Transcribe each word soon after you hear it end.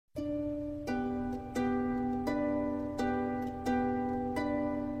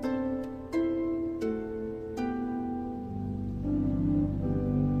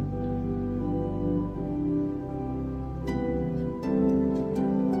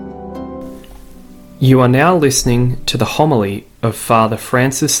You are now listening to the homily of Father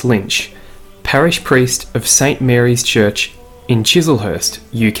Francis Lynch, parish priest of St Mary's Church in Chislehurst,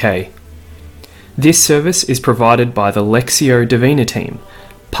 UK. This service is provided by the Lectio Divina team,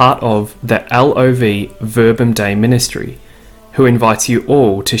 part of the LOV Verbum Dei ministry, who invites you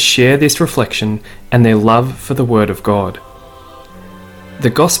all to share this reflection and their love for the Word of God.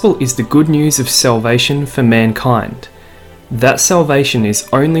 The Gospel is the good news of salvation for mankind. That salvation is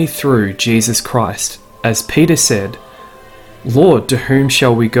only through Jesus Christ. As Peter said, "Lord, to whom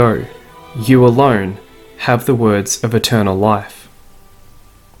shall we go? You alone have the words of eternal life."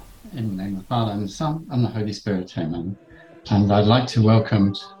 In the name of the Father, and the Son, and the Holy Spirit, amen. And I'd like to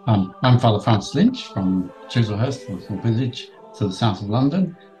welcome, I'm Father Francis Lynch from Chislehurst, a small village to the south of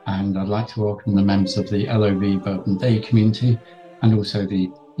London, and I'd like to welcome the members of the LOV Verbum Dei community and also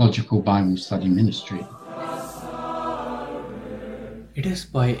the Logical Bible Study Ministry. It is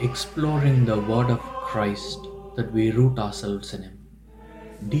by exploring the Word of Christ that we root ourselves in Him,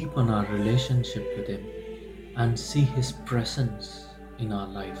 deepen our relationship with Him, and see His presence in our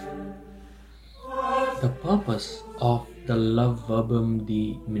life. The purpose of the Love Verbum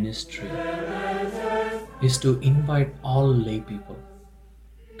Dei ministry is to invite all lay people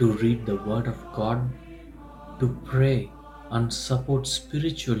to read the Word of God, to pray and support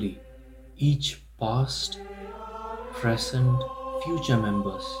spiritually each past, present, future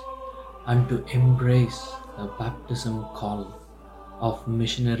members, and to embrace the baptism call of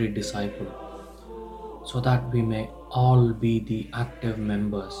missionary disciple, so that we may all be the active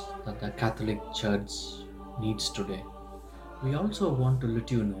members that the Catholic Church needs today. We also want to let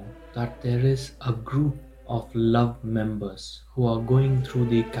you know that there is a group of love members who are going through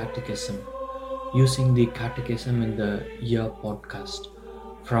the catechism, using the Catechism in the Year podcast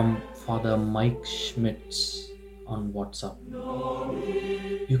from Father Mike Schmitz on WhatsApp.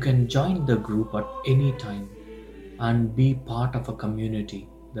 You can join the group at any time and be part of a community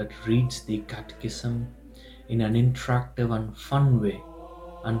that reads the Catechism in an interactive and fun way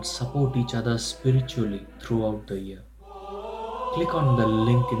and support each other spiritually throughout the year. Click on the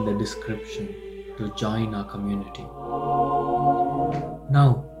link in the description to join our community.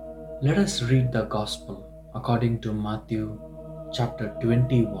 Now, let us read the Gospel according to Matthew chapter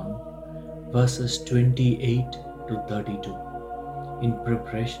 21, verses 28 to 32, in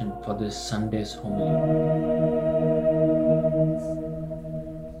preparation for this Sunday's homily.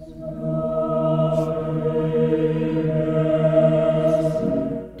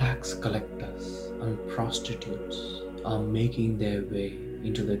 Tax collectors and prostitutes are making their way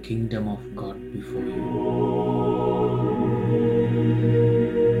into the kingdom of God before you.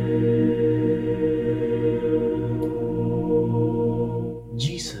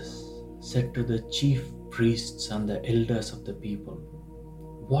 Jesus said to the chief priests and the elders of the people,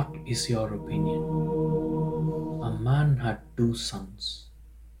 "What is your opinion? A man had 2 sons.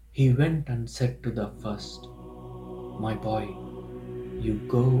 He went and said to the first, 'My boy, you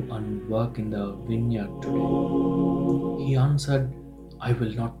go and work in the vineyard today.' He answered, 'I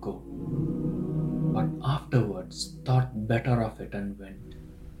will not go,' but afterwards thought better of it and went.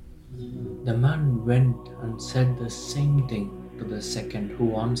 The man went and said the same thing to the second,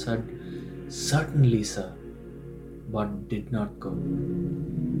 who answered, 'Certainly, sir,' but did not go.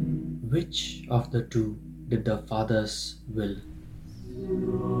 Which of the 2 did the father's will?"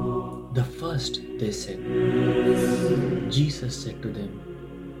 "The first," they said. Jesus said to them,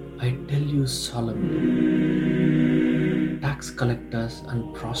 "I tell you solemnly, tax collectors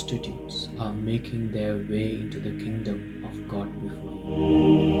and prostitutes are making their way into the kingdom of God before you.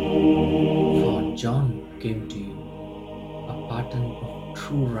 For John came to you, a pattern of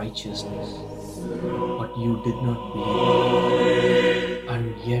true righteousness, but you did not believe, and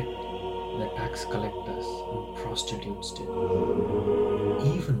yet the tax collectors and prostitutes did.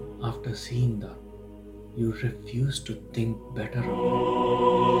 Even after seeing that, you refuse to think better of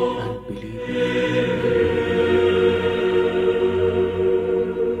it and believe it."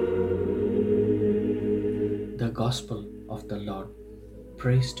 The Gospel of the Lord.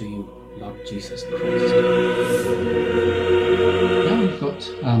 Praise to you, Lord Jesus Christ. Now we've got,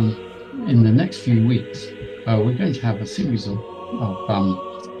 in the next few weeks, we're going to have a series of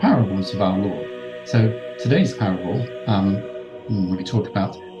parables of our Lord. So today's parable, we talk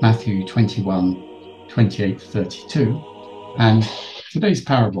about Matthew 21, 28 to 32, and today's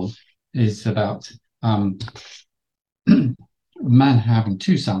parable is about a man having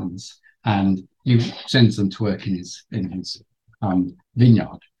 2 sons, and he sends them to work in his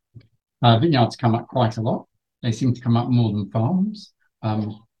vineyard. Vineyards come up quite a lot. They seem to come up more than farms,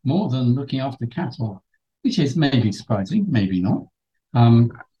 more than looking after cattle, which is maybe surprising, maybe not.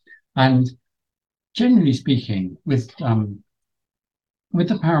 And generally speaking, with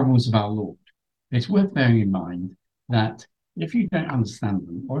the parables of our Lord, it's worth bearing in mind that if you don't understand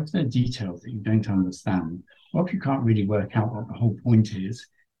them, or if there are details that you don't understand, or if you can't really work out what the whole point is,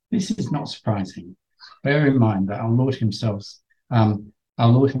 this is not surprising. Bear in mind that our Lord Himself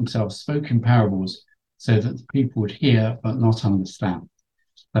spoke in parables so that the people would hear but not understand.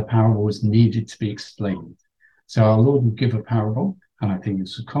 The parables needed to be explained. So our Lord would give a parable, and I think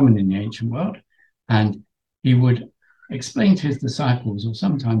this was common in the ancient world, and He would explain to His disciples, or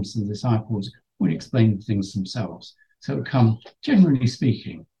sometimes the disciples would explain things themselves. So it would come, generally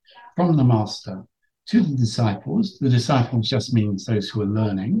speaking, from the Master to the disciples. The disciples just means those who are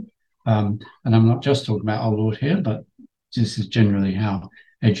learning. And I'm not just talking about our Lord here, but this is generally how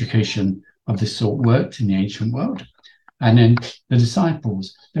education of this sort worked in the ancient world. And then the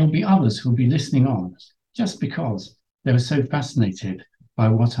disciples, there will be others who will be listening on just because they were so fascinated by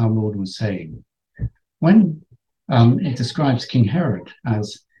what our Lord was saying. When it describes King Herod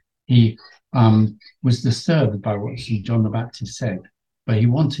as he was disturbed by what St. John the Baptist said, but he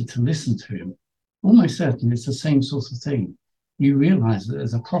wanted to listen to him, almost certainly it's the same sort of thing. You realize that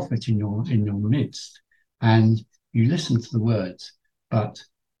there's a prophet in your midst, and you listen to the words, but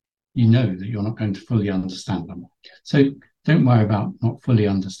you know that you're not going to fully understand them. So don't worry about not fully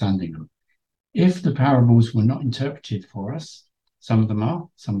understanding them. If the parables were not interpreted for us, some of them are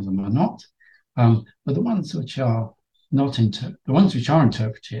not, but the ones which are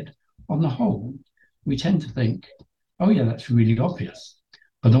interpreted, on the whole, we tend to think, oh yeah, that's really obvious.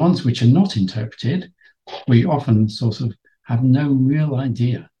 But the ones which are not interpreted, we often sort of have no real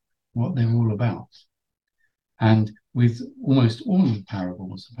idea what they're all about. And with almost all of the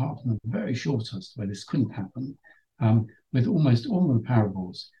parables, apart from the very shortest where this couldn't happen, with almost all of the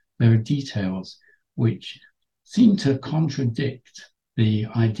parables, there are details which seem to contradict the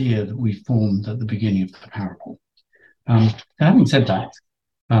idea that we formed at the beginning of the parable. Having said that,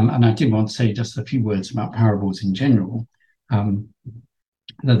 and I did want to say just a few words about parables in general,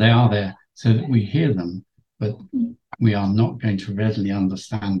 that they are there so that we hear them, but we are not going to readily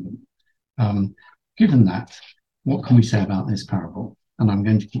understand them. Given that, what can we say about this parable? And I'm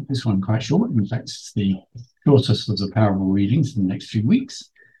going to keep this one quite short. In fact, it's the shortest of the parable readings in the next few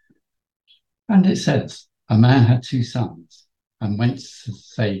weeks. And it says, a man had 2 sons and went to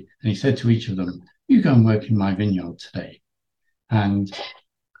say, and he said to each of them, you go and work in my vineyard today. And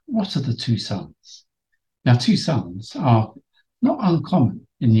what are the 2 sons? Now, 2 sons are not uncommon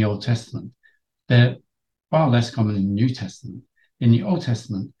in the Old Testament. They're far less common in the New Testament. In the Old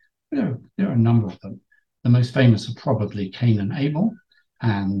Testament, there are a number of them. The most famous are probably Cain and Abel,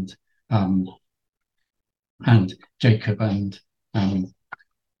 and Jacob and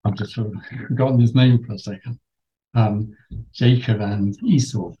I've just forgotten his name for a second. Jacob and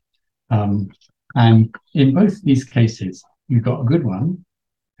Esau. And in both these cases, you've got a good one,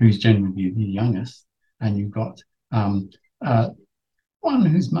 who's generally the youngest, and you've got one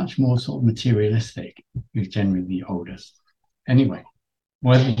who's much more sort of materialistic, who's generally the oldest. Anyway,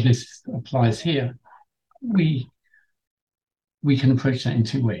 whether this applies here, we can approach that in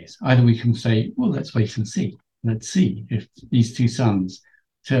 2 ways. Either we can say, well, let's wait and see. Let's see if these 2 sons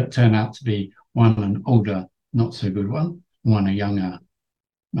turn out to be one an older, not so good one a younger,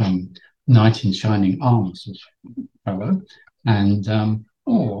 knight in shining armor sort of fellow, and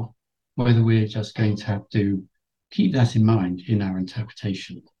or whether we're just going to have to keep that in mind in our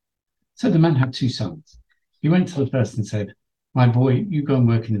interpretation. So the man had 2 sons. He went to the first and said, my boy, you go and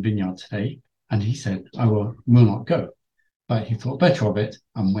work in the vineyard today. And he said, I will not go. But he thought better of it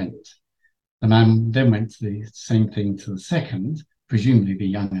and went. The man then went to the same thing to the second, presumably the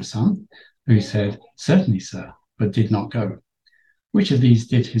younger son, who said, certainly, sir, but did not go. Which of these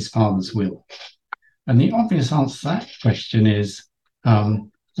did his father's will? And the obvious answer to that question is,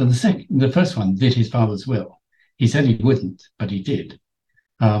 so the first one did his father's will. He said he wouldn't, but he did.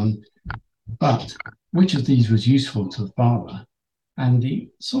 But which of these was useful to the father? And the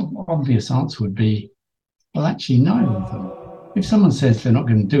sort of obvious answer would be, well, actually, neither of them. If someone says they're not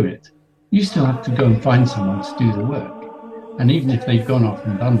going to do it, you still have to go and find someone to do the work. And even if they've gone off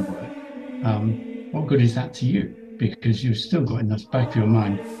and done the work, what good is that to you? Because you've still got in the back of your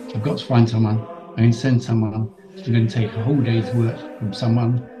mind, I've got to find someone, I'm going to send someone, it's going to take a whole day's work from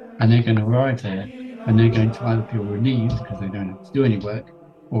someone, and they're going to arrive there, and they're going to either feel relieved because they don't have to do any work,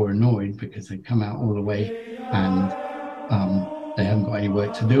 or annoyed because they've come out all the way and they haven't got any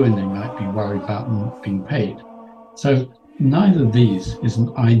work to do, and they might be worried about not being paid. So neither of these is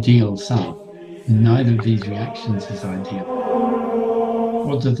an ideal son. Neither of these reactions is ideal.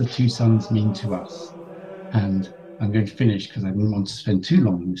 What do the 2 sons mean to us? And I'm going to finish because I didn't want to spend too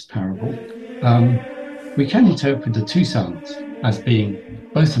long on this parable. We can interpret the two sons as being,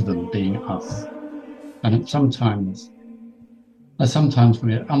 both of them being us. And sometimes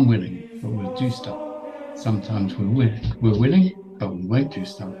we're unwilling, but we'll do stuff. Sometimes we're willing, but we won't do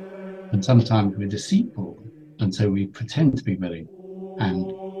stuff. And sometimes we're deceitful, and so we pretend to be willing,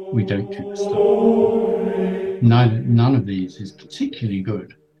 and we don't do the stuff. None of these is particularly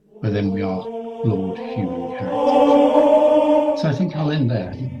good, but then we are flawed human characters. So I think I'll end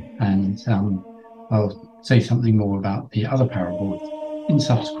there, and I'll say something more about the other parables in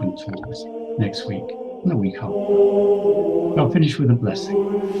subsequent talks next week and the week after. I'll finish with a blessing.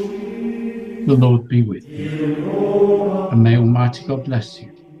 The Lord be with you, and may Almighty God bless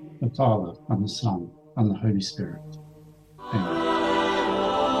you, the Father, and the Son, and the Holy Spirit. Amen.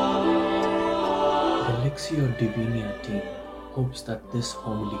 The Lectio Divina team hopes that this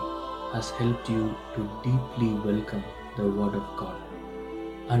homily has helped you to deeply welcome the Word of God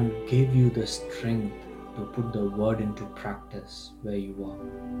and gave you the strength to put the Word into practice where you are.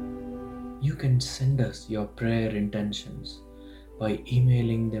 You can send us your prayer intentions by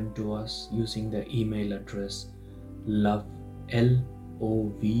emailing them to us using the email address love,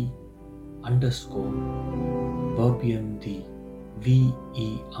 LOV _verbumdei,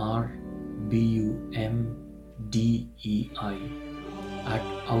 VERBUMDEI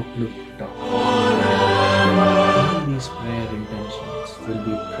 @outlook.com. All these prayer intentions will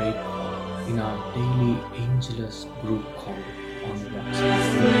be prayed for in our daily Angelus group call on WhatsApp,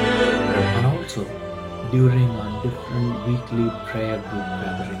 and also during our different weekly prayer group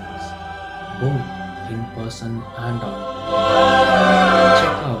gatherings, both in person and online.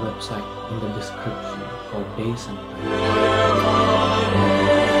 Check our website in the description for days and times.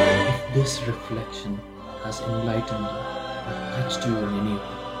 If this reflection has enlightened you or touched you in any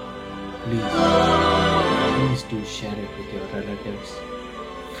way, please do share it with your relatives,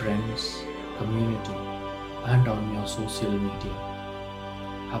 friends, community, and on your social media.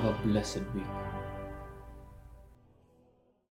 Have a blessed week.